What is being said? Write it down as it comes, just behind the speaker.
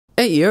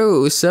Hey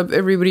yo, what's up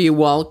everybody,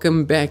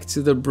 welcome back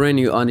to the brand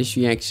new honest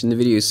reaction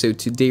video. So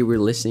today we're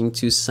listening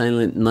to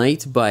Silent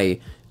Night by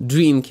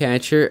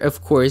Dreamcatcher,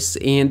 of course,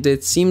 and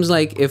it seems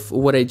like if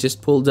what I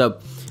just pulled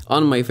up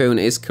on my phone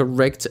is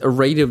correct,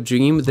 Rate of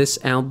Dream, this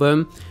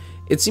album,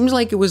 it seems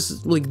like it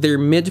was like their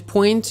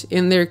midpoint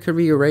in their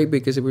career, right?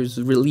 Because it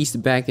was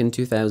released back in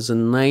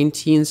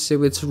 2019,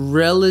 so it's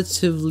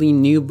relatively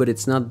new, but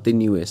it's not the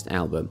newest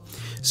album.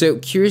 So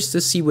curious to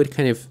see what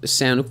kind of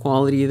sound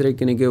quality they're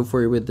gonna go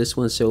for with this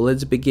one. So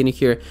let's begin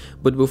here.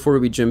 But before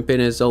we jump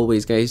in, as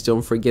always, guys,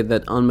 don't forget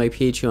that on my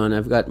Patreon,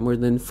 I've got more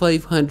than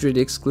 500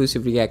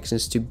 exclusive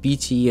reactions to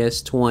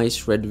BTS,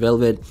 Twice, Red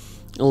Velvet,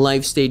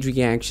 live stage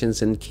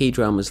reactions, and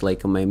K-dramas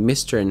like on my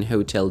Mr. and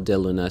Hotel de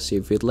Luna. So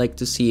if you'd like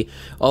to see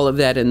all of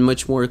that and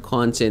much more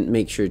content,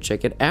 make sure to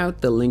check it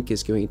out. The link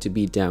is going to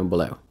be down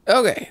below.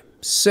 Okay,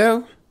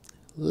 so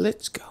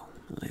let's go.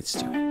 Let's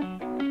do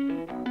it.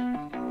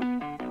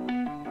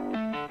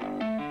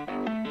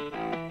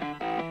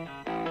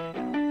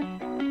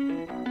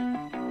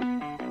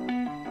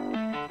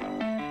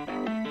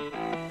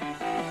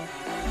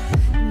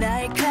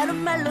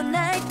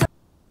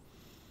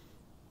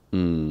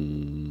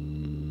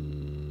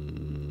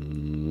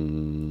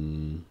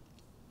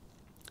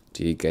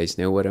 Do you guys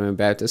know what I'm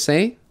about to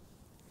say?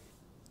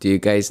 Do you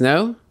guys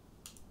know?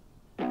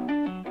 Do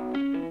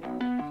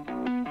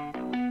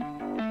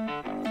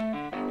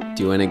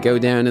you want to go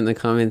down in the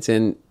comments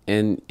and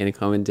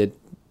comment it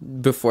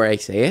before I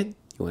say it?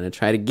 You want to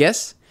try to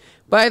guess?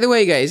 By the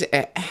way, guys,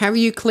 have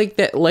you clicked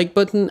that like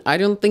button? I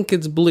don't think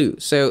it's blue.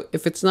 So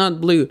if it's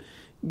not blue,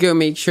 go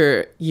make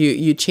sure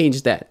you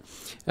change that.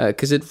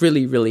 Because it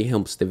really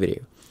helps the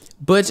video.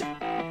 But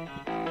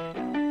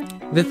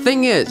the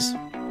thing is,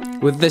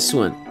 with this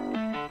one,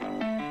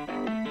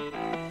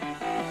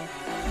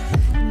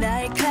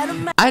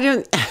 I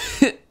don't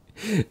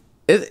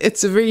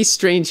it's a very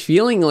strange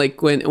feeling,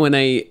 like when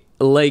I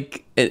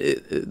like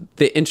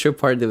the intro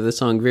part of the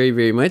song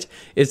very much.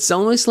 It's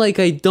almost like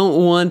I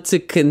don't want to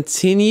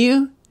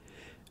continue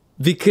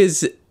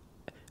because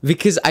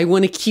I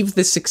want to keep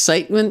this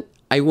excitement.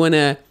 I want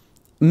to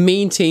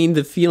maintain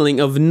the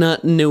feeling of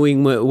not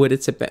knowing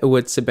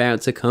what's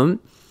about to come.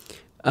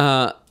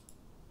 But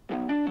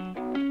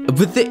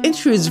the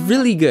intro is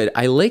really good.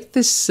 I like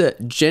this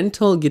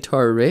gentle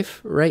guitar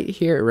riff right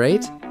here,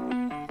 right?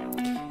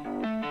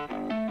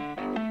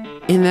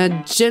 And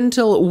that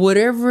gentle,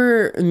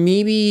 whatever,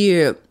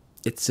 maybe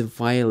it's a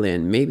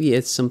violin, maybe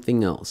it's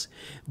something else.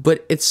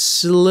 But it's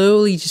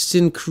slowly just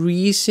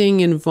increasing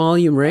in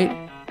volume,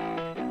 right?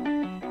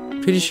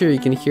 Pretty sure you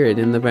can hear it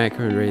in the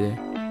background right there.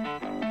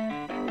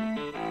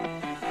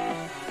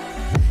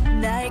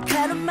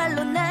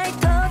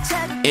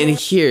 And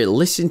here,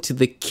 listen to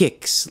the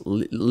kicks,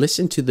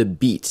 listen to the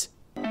beat.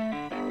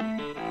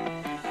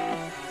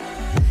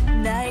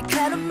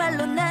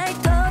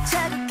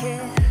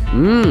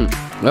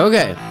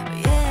 Okay.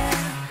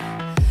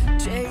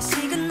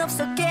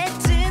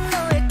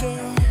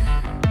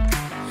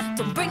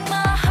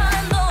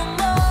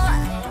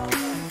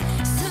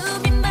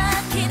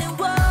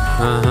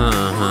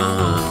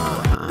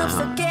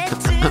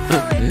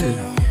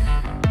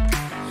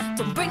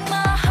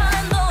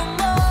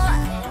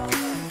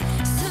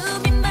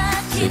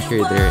 So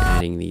here they're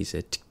adding these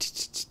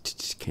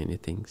kind of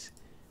things.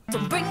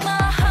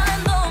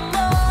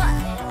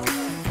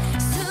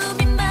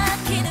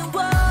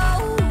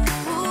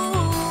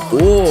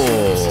 Oh.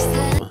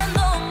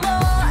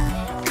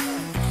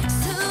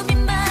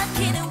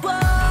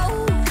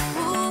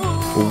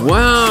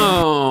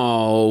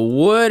 Wow,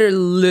 what a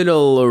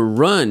little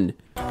run.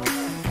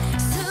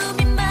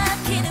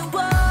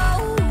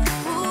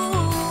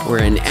 Or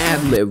an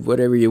ad-lib,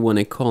 whatever you want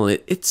to call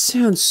it. It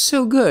sounds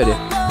so good.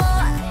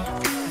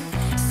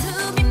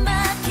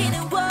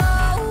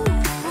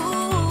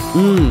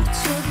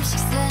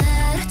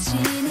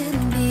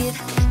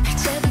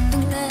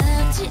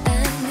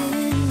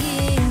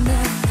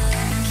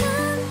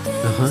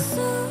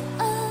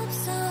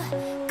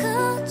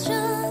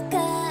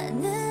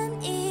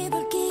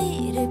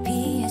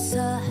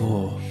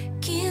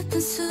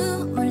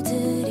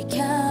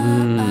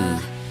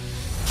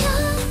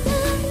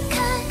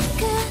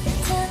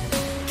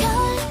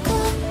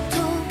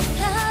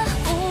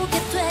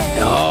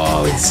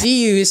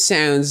 GU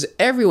sounds,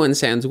 everyone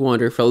sounds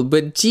wonderful,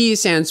 but GU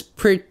sounds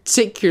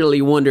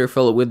particularly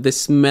wonderful with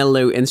this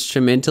mellow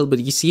instrumental. But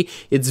you see,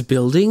 it's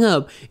building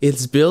up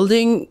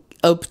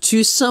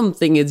to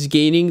something, it's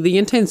gaining the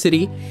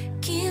intensity.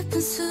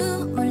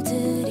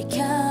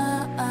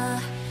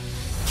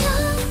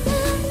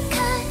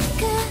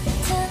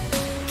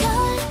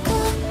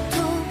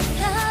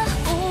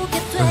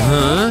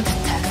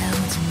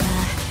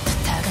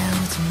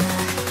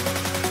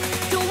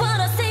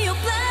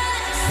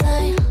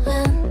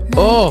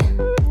 Oh!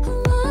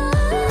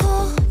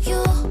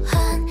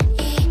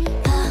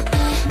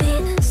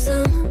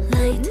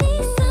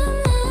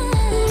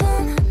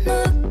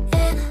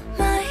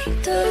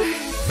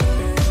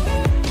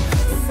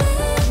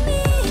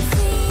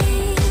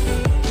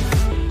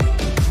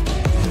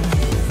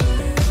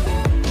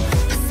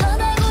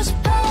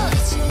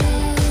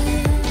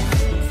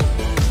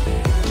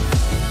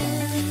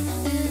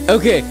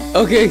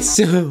 Okay,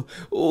 so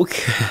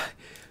okay.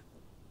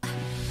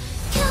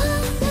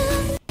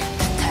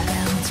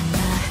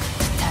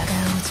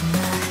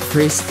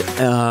 First,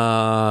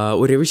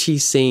 whatever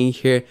she's saying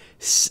here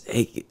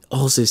it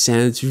also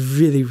sounds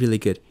really, really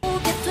good.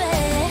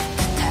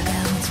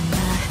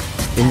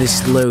 In this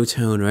slow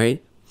tone,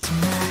 right?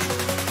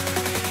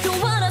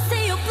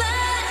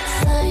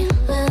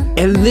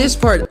 And this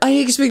part, I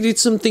expected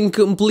something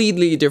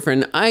completely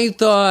different. I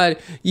thought,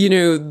 you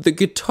know, the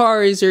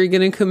guitars are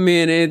gonna come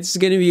in, it's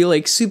gonna be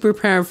like super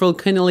powerful,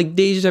 kind of like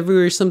Deja Vu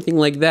or something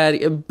like that,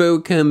 a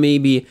bokeh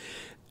maybe.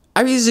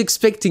 I was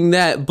expecting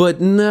that,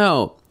 but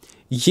no.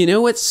 You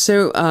know what's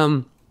so,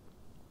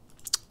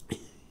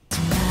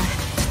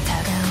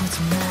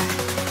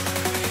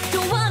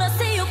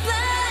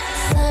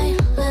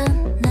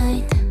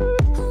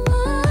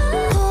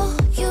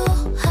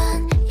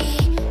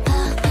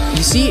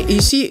 You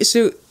see,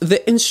 so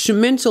the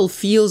instrumental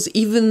feels,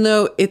 even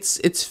though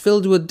it's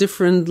filled with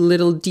different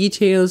little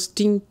details,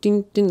 ding,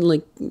 ding, ding,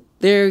 like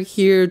there,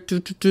 here, doo,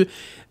 doo, doo.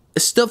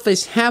 Stuff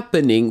is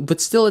happening,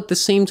 but still at the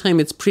same time,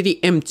 it's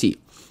pretty empty.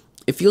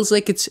 It feels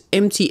like it's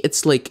empty,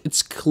 it's like,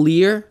 it's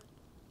clear.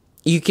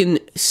 You can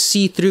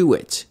see through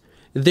it.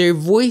 Their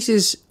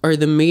voices are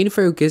the main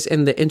focus,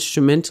 and the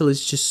instrumental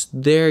is just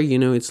there, you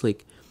know, it's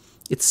like,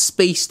 it's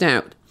spaced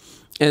out.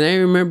 And I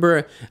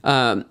remember,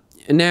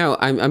 now,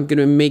 I'm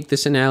gonna make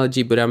this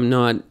analogy, but I'm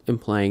not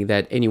implying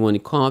that anyone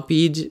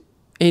copied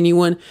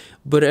anyone.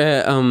 But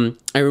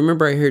I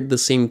remember I heard the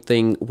same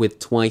thing with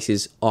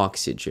Twice's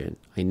Oxygen.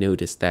 I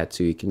noticed that,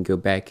 so you can go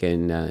back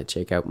and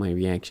check out my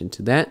reaction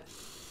to that.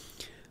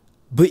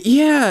 But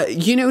yeah,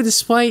 you know,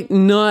 despite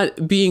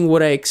not being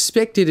what I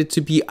expected it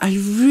to be, I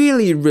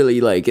really, really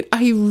like it.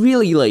 I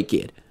really like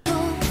it.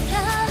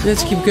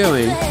 Let's keep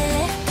going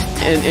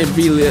and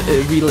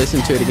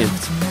re-listen to it again.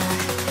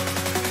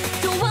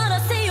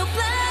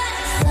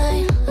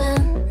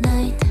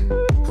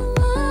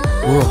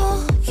 Whoa.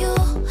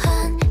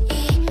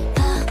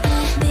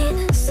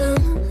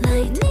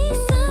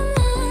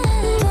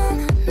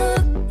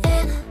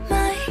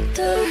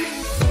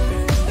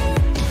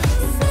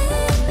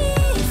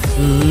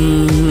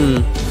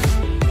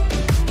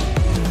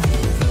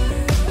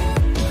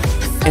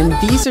 And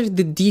these are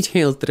the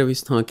details that I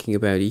was talking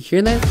about. You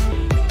hear that?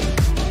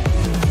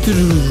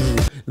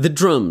 The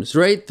drums,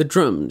 right? The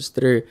drums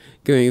that are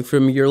going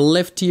from your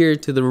left ear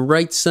to the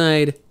right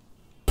side.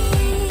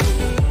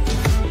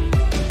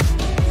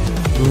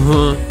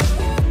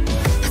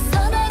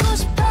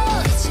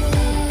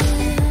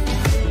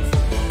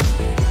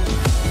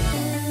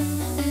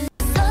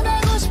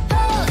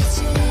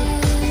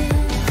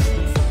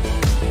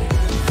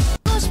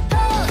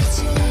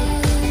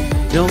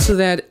 And also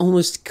that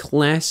almost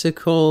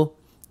classical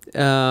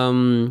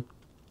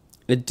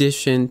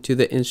addition to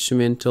the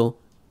instrumental.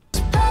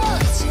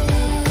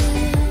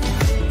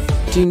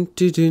 Dun,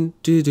 dun, dun,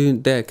 dun,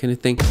 dun, that kind of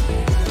thing.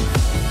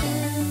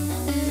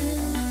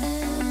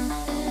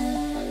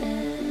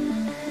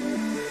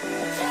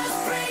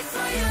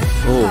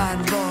 Oh.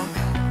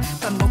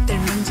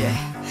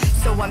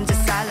 So I'm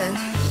just silent.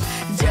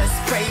 Just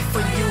pray for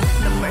you.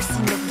 No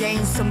mercy, no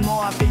gain. Some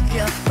more I feel.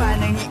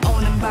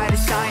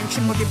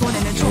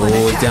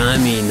 Oh,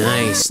 Dami,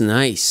 nice,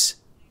 nice.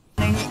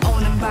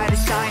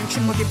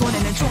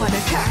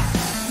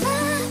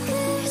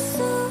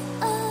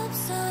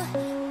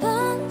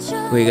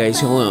 Wait, guys,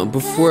 hold on.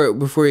 Before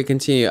we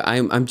continue,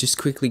 I'm just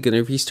quickly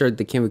gonna restart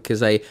the camera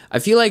because I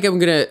feel like I'm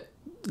gonna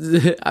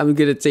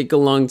take a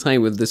long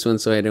time with this one,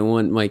 so I don't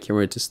want my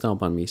camera to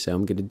stop on me. So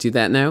I'm gonna do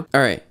that now.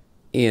 All right,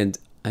 and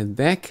I'm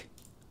back.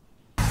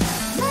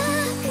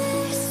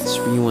 Let's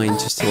rewind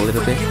just a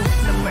little bit.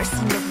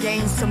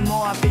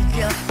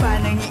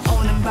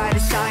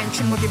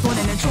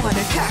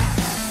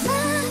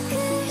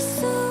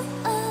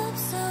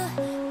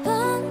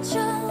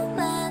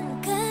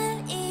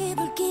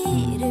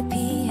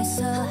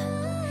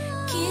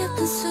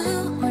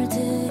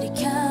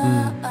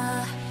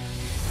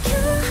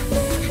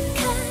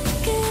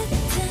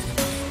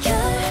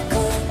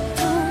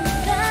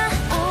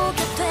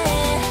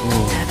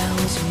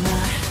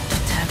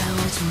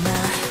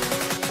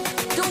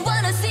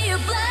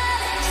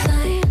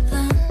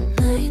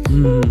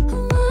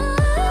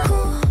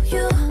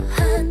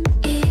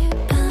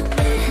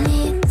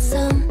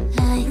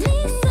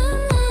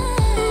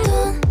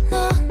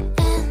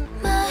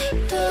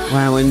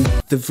 Wow, and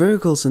the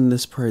vocals in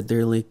this part,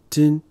 they're like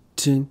dun,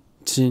 dun,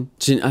 dun,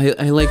 dun.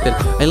 I like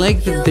that. I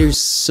like that there's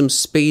some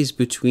space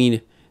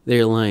between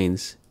their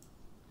lines.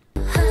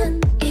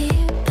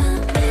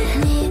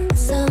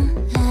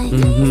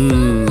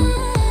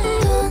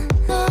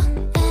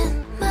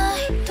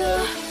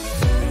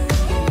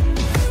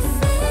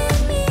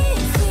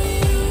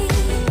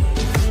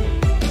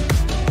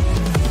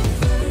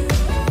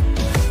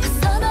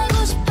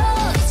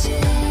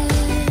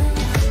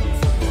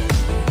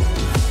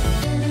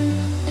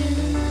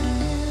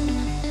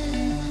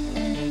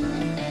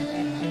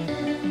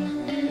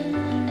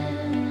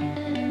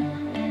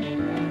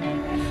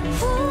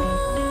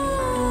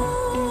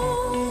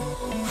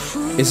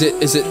 Is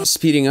it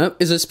speeding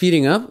up? Is it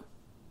speeding up?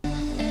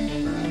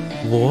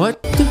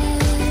 What?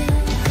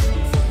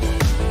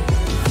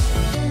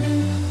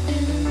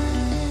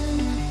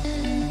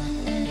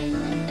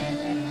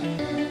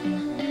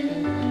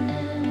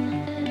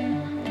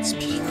 It's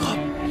speeding up.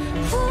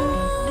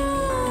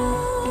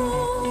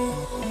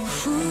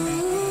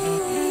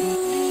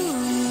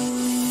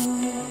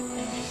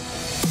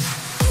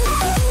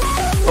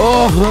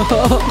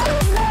 Oh!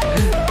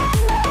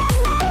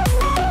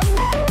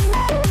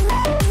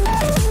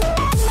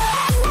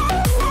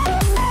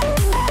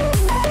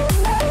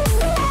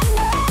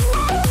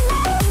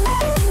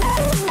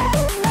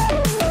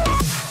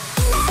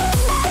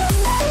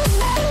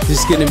 This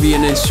is gonna be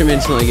an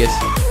instrumental, I guess.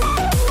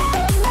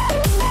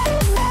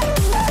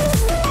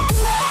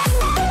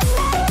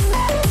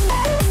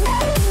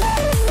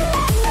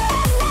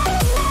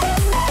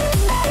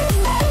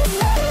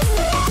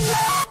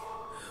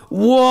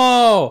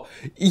 Whoa!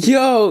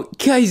 Yo,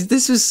 guys,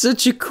 this was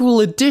such a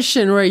cool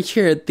addition right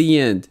here at the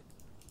end.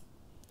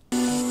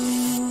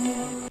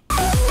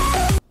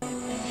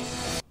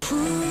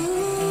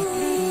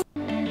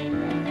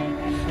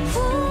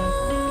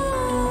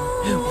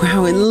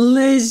 Wow, and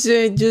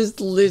listen, just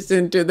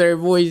listen to their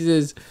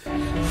voices.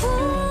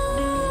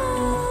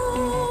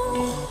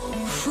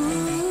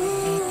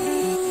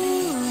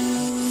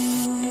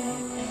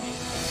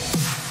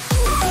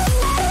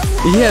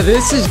 Yeah,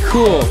 this is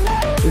cool.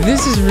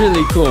 This is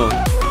really cool.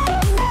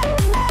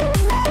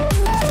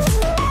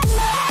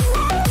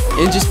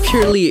 And just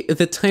purely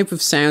the type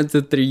of sounds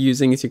that they're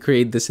using to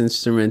create this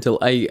instrumental,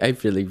 I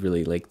really,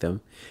 really like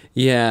them.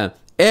 Yeah.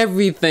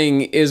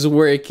 Everything is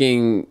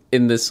working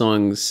in the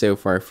song so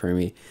far for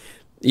me.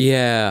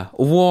 Yeah.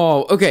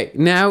 Whoa. Okay,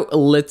 now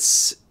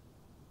let's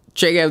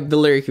check out the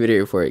lyric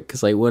video for it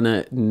because I want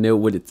to know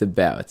what it's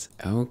about.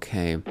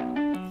 Okay.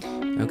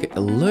 Okay,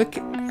 look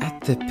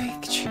at the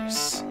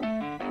pictures.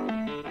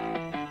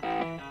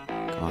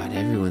 God,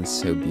 everyone's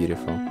so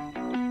beautiful.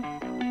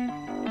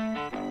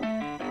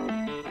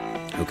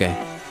 Okay.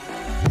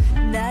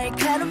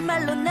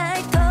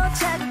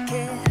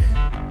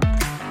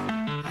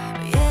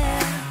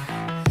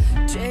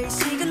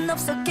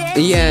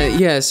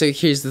 Yeah, so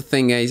here's the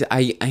thing, guys.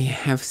 I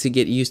have to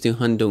get used to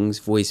Handong's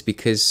voice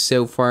because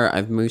so far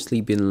I've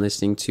mostly been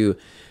listening to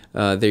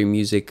their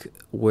music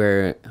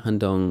where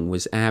Handong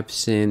was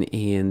absent,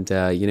 and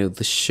you know,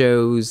 the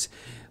shows,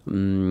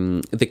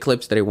 the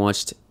clips that I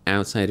watched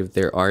outside of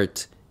their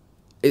art.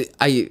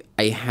 I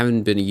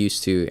haven't been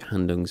used to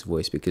Handong's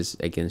voice because,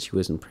 again, she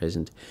wasn't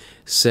present.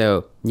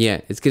 So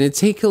yeah, it's gonna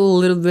take a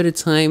little bit of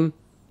time.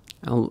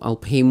 I'll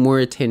pay more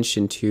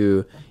attention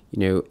to, you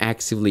know,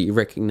 actively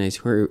recognize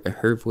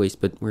her voice,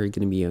 but we're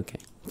gonna be okay.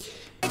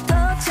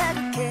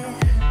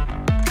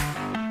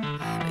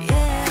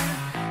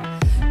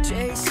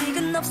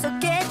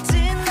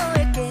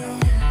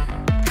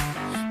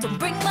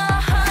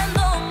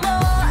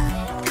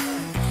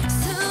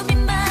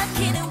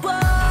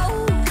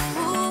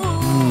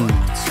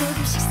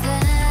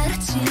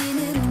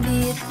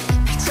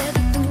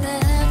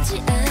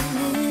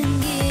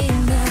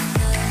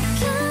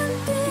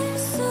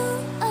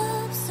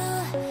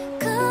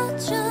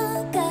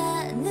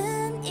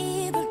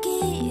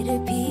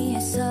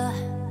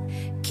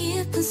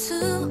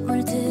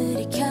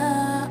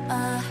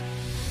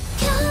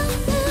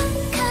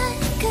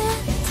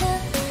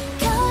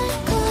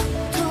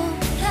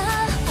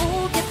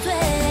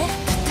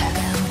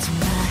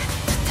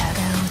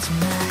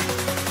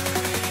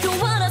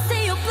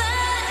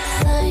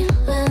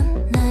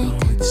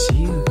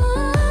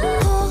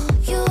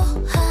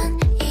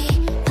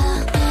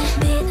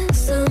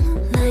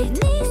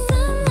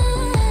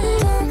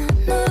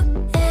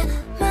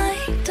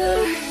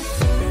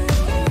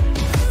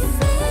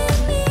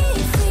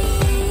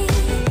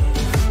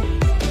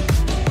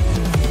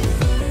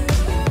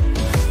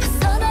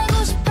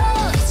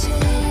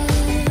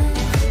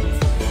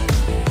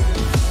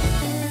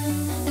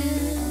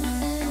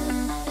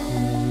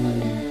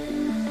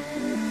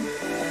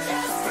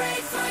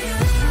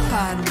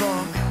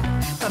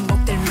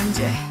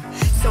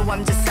 So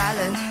I'm just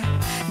silent.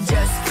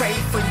 Just pray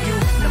for you.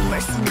 No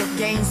mercy, no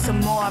gain.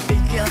 Some more I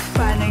begin.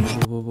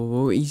 반응이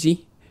Whoa,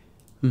 easy.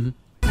 No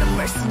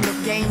mercy, no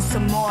gain.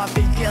 Some more I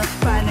begin.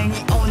 반응이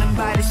오는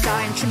발이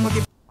쌓인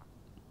침묵이.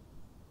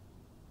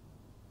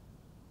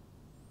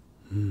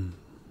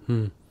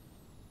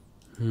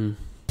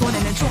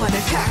 보내는 총알을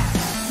가.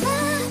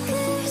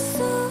 막을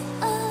수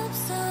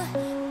없어.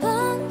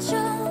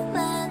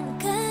 번쩍만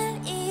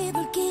갈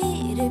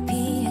이불길을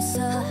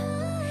피해서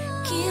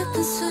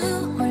깊은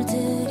숨을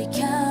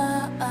들이켜.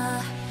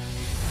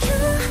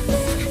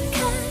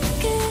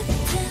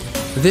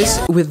 This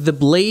with the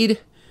blade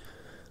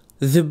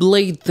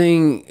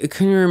thing, it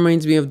kind of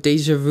reminds me of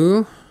Deja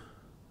Vu.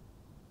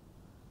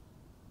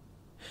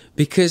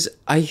 Because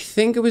I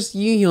think it was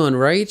Yuyeon,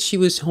 right? She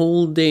was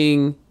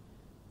holding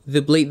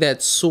the blade,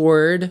 that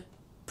sword,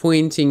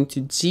 pointing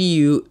to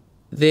Jiyu.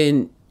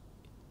 Then,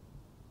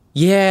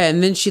 yeah,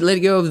 and then she let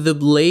go of the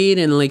blade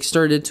and like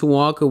started to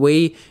walk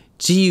away.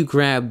 Jiyu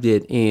grabbed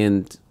it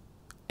and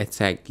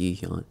attacked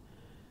Yuyeon.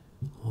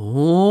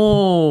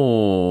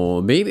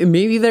 Oh,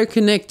 maybe they're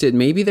connected.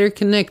 Maybe they're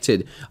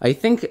connected. I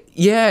think,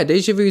 yeah,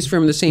 Deja Vu is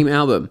from the same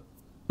album.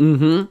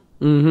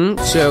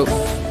 So,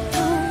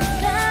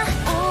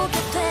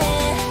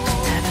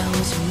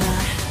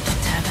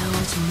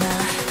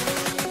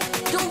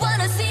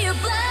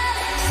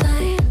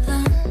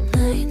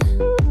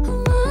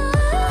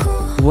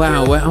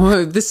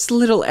 wow, this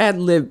little ad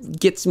lib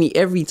gets me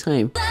every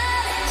time.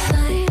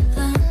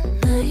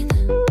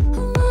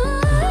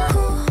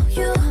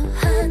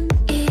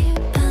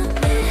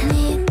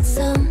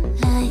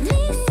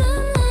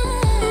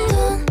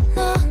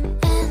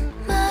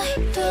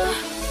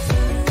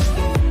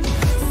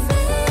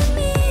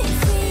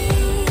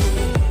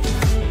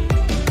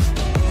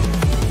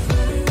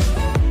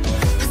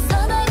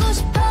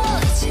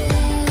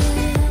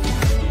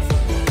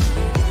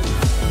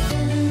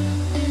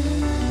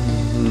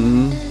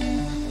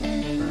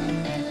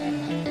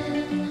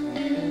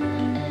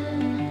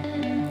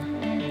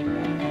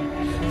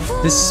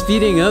 The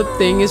speeding up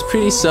thing is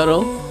pretty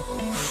subtle, but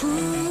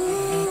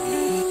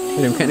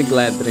I'm kind of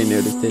glad that I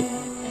noticed it.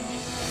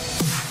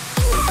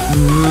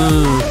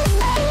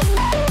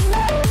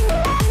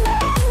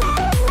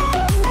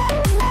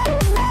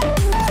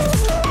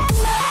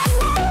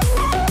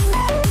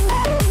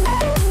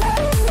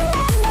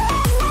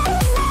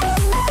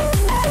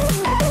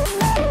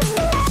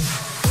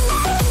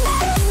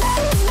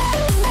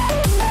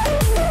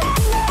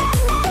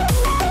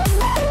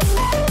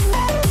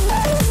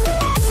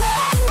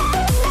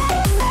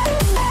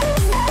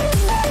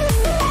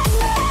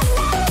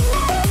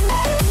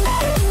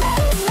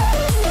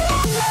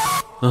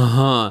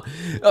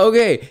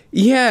 Okay,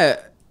 yeah.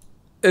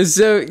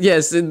 So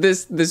yes,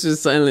 this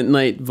was Silent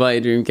Night by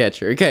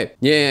Dreamcatcher. Okay,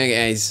 yeah,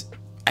 guys.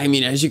 I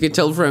mean, as you can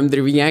tell from the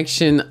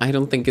reaction, I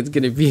don't think it's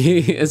gonna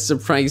be a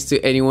surprise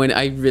to anyone.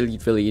 I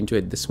really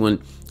enjoyed this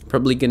one.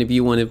 Probably gonna be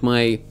one of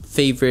my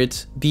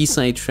favorite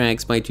B-side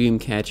tracks by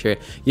Dreamcatcher.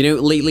 You know,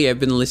 lately I've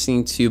been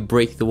listening to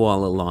Break the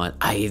Wall a lot.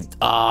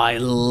 I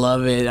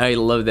love it. I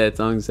love that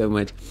song so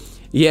much.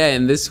 Yeah,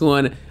 and this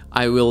one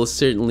I will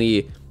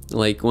certainly,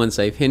 like, once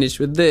I finish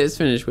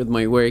with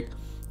my work,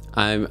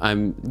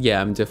 I'm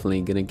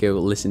definitely gonna go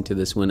listen to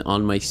this one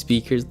on my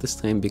speakers this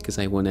time because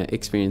I want to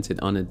experience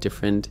it on a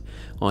different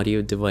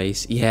audio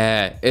device.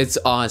 Yeah, it's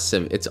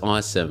awesome. It's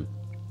awesome.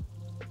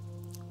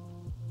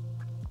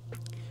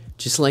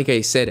 Just like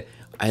I said,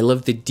 I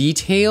love the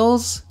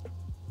details,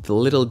 the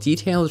little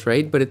details,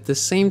 right? But at the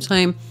same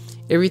time,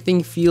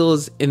 everything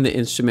feels in the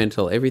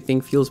instrumental,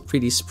 everything feels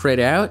pretty spread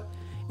out,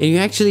 and you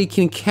actually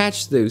can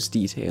catch those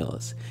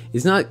details.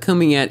 It's not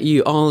coming at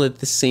you all at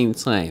the same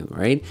time,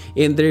 right?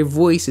 And their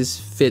voices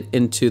fit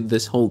into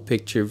this whole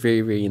picture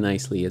very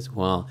nicely as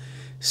well.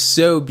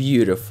 So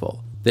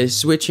beautiful. They're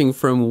switching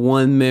from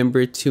one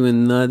member to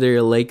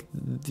another, like,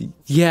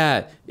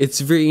 yeah, it's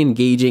very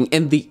engaging.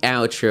 And the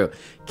outro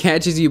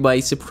catches you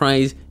by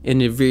surprise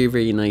in a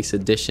very nice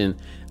addition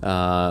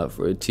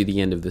to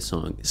the end of the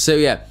song. So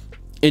yeah,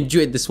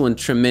 enjoyed this one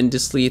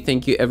tremendously.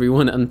 Thank you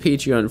everyone on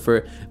Patreon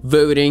for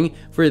voting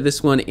for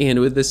this one. And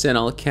with this said,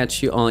 I'll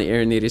catch you all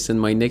Aeronators in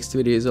my next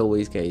video. As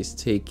always, guys,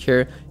 take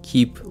care.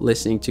 Keep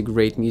listening to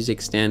great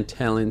music. Stand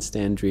talent,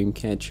 stand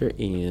Dreamcatcher,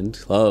 and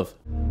love.